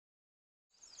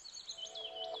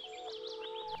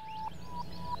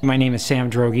My name is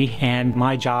Sam Droege, and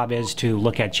my job is to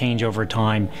look at change over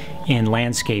time in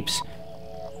landscapes.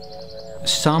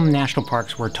 Some national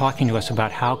parks were talking to us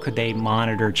about how could they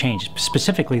monitor change,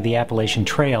 specifically the Appalachian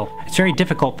Trail. It's very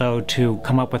difficult, though, to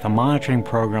come up with a monitoring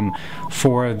program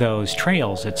for those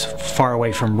trails. It's far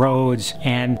away from roads,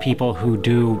 and people who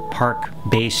do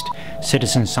park-based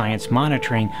citizen science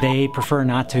monitoring, they prefer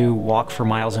not to walk for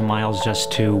miles and miles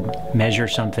just to measure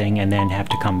something and then have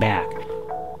to come back.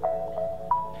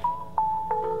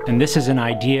 And this is an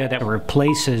idea that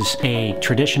replaces a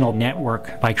traditional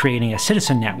network by creating a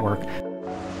citizen network.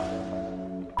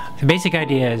 The basic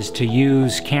idea is to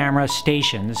use camera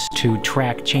stations to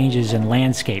track changes in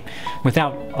landscape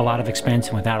without a lot of expense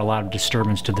and without a lot of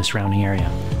disturbance to the surrounding area.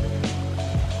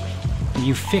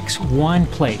 You fix one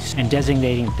place and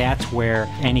designating that's where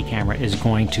any camera is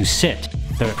going to sit.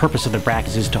 The purpose of the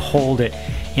brackets is to hold it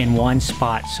in one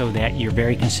spot so that you're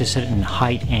very consistent in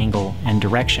height, angle, and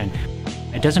direction.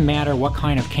 It doesn't matter what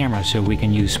kind of camera, so we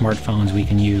can use smartphones, we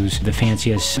can use the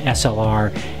fanciest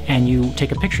SLR, and you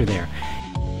take a picture there.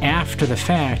 After the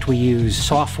fact, we use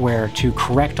software to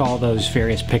correct all those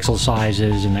various pixel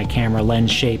sizes and the camera lens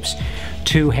shapes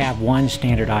to have one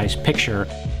standardized picture.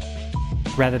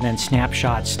 Rather than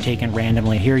snapshots taken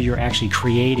randomly, here you're actually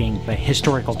creating a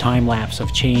historical time lapse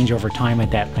of change over time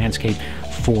at that landscape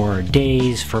for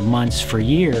days, for months, for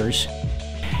years.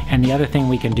 And the other thing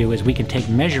we can do is we can take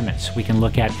measurements. We can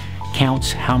look at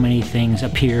counts, how many things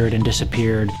appeared and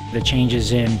disappeared, the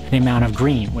changes in the amount of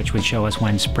green, which would show us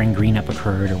when spring green up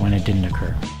occurred or when it didn't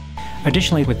occur.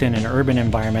 Additionally, within an urban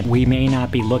environment, we may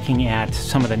not be looking at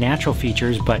some of the natural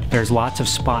features, but there's lots of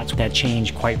spots that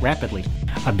change quite rapidly.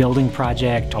 A building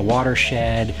project, a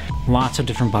watershed, lots of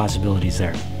different possibilities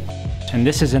there. And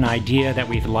this is an idea that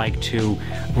we'd like to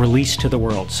release to the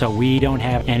world. So we don't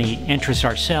have any interest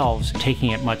ourselves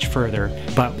taking it much further,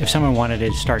 but if someone wanted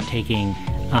to start taking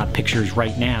pictures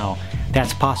right now,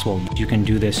 that's possible. You can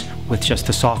do this with just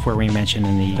the software we mentioned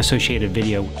in the associated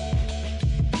video.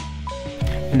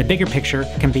 And the bigger picture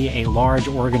can be a large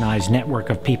organized network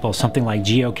of people, something like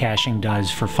geocaching does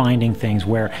for finding things,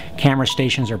 where camera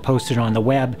stations are posted on the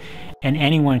web and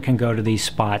anyone can go to these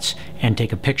spots and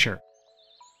take a picture.